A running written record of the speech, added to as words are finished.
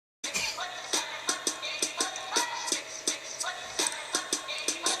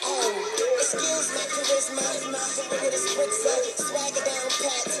Swagger down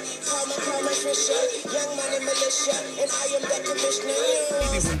pat. Call my Trisha. Young money militia. And I am the commissioner.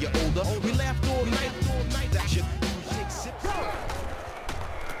 Maybe when you're older, we laughed all night. That shit.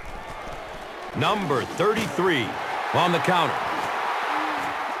 Number 33 on the counter.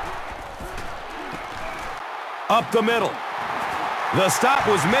 Up the middle. The stop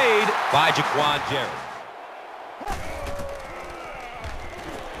was made by Jaquan Jarrett.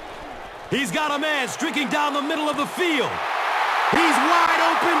 He's got a man streaking down the middle of the field. He's wide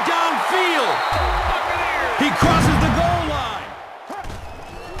open downfield. He crosses the goal line.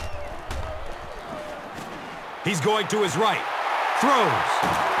 He's going to his right. Throws.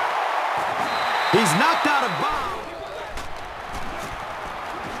 He's knocked out of bounds.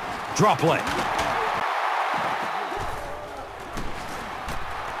 Draw play.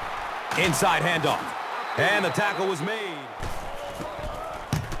 Inside handoff. And the tackle was made.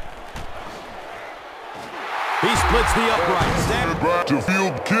 He splits the upright. Stand back to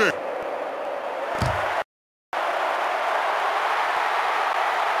field kick.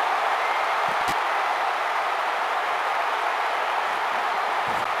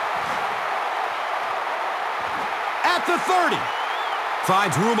 At the 30.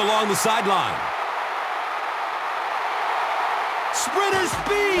 Finds room along the sideline. Sprinter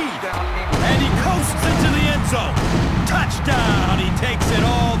speed! And he coasts into the end zone. Touchdown! He takes it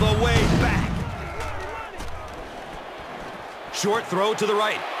all the way back. Short throw to the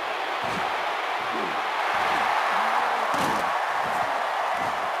right.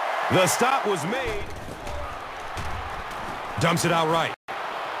 The stop was made. Dumps it out right.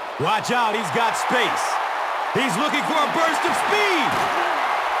 Watch out, he's got space. He's looking for a burst of speed.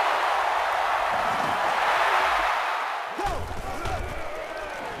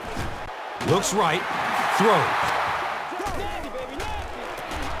 Looks right, throws.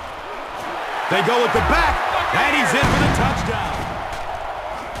 They go with the back, and he's in for the touchdown.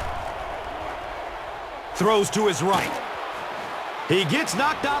 Throws to his right. He gets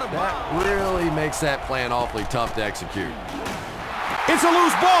knocked out of bounds. That really makes that plan awfully tough to execute. It's a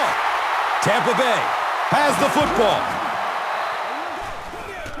loose ball. Tampa Bay has the football.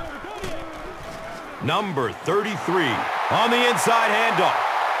 Number 33 on the inside handoff.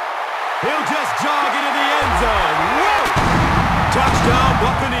 He'll just jog into the end zone. Whoa! Touchdown,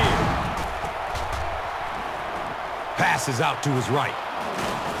 Buccaneers. Passes out to his right.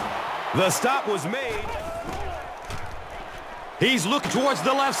 The stop was made. He's looking towards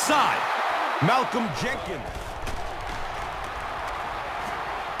the left side. Malcolm Jenkins.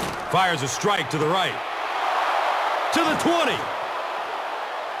 Fires a strike to the right. To the 20.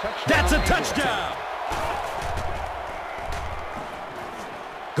 That's a touchdown.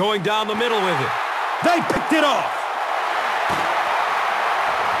 Going down the middle with it. They picked it off.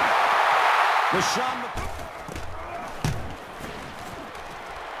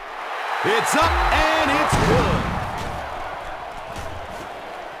 It's up and it's good.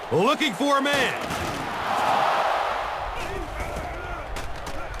 Looking for a man.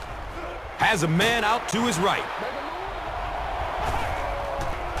 Has a man out to his right.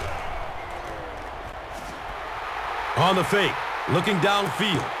 On the fake, looking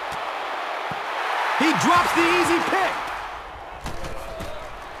downfield. He drops the easy pick.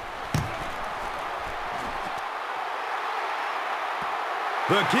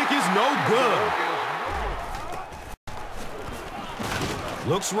 The kick is no good.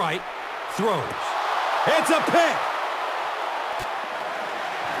 Looks right, throws. It's a pick.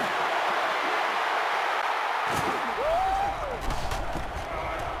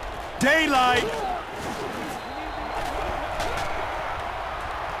 Daylight.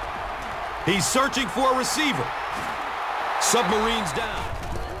 He's searching for a receiver. Submarines down.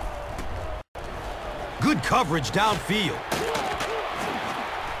 Good coverage downfield.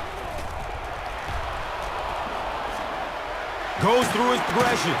 Goes through his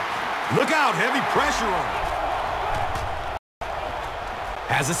progression. Look out, heavy pressure on him.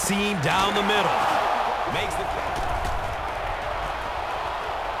 Has a seam down the middle. Makes the catch.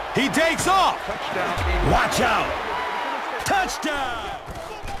 He takes off. Touchdown. Watch out. Touchdown.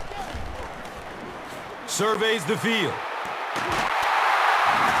 Surveys the field.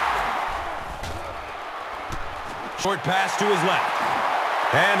 Short pass to his left.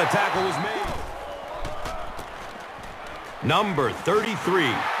 And the tackle was made. Number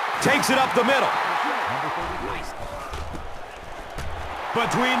 33 takes it up the middle.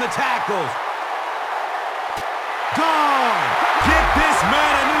 Between the tackles. Gone! Get this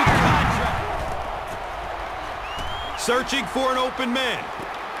man a new contract. Searching for an open man.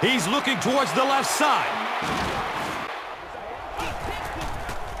 He's looking towards the left side.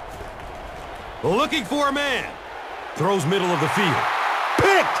 Looking for a man. Throws middle of the field.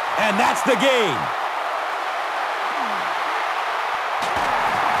 Picked! And that's the game.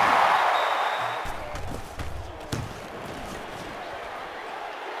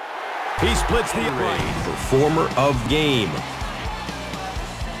 He splits the upright. Performer of game.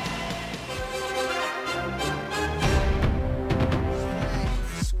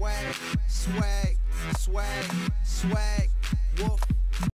 Swag, swag, swag, swag.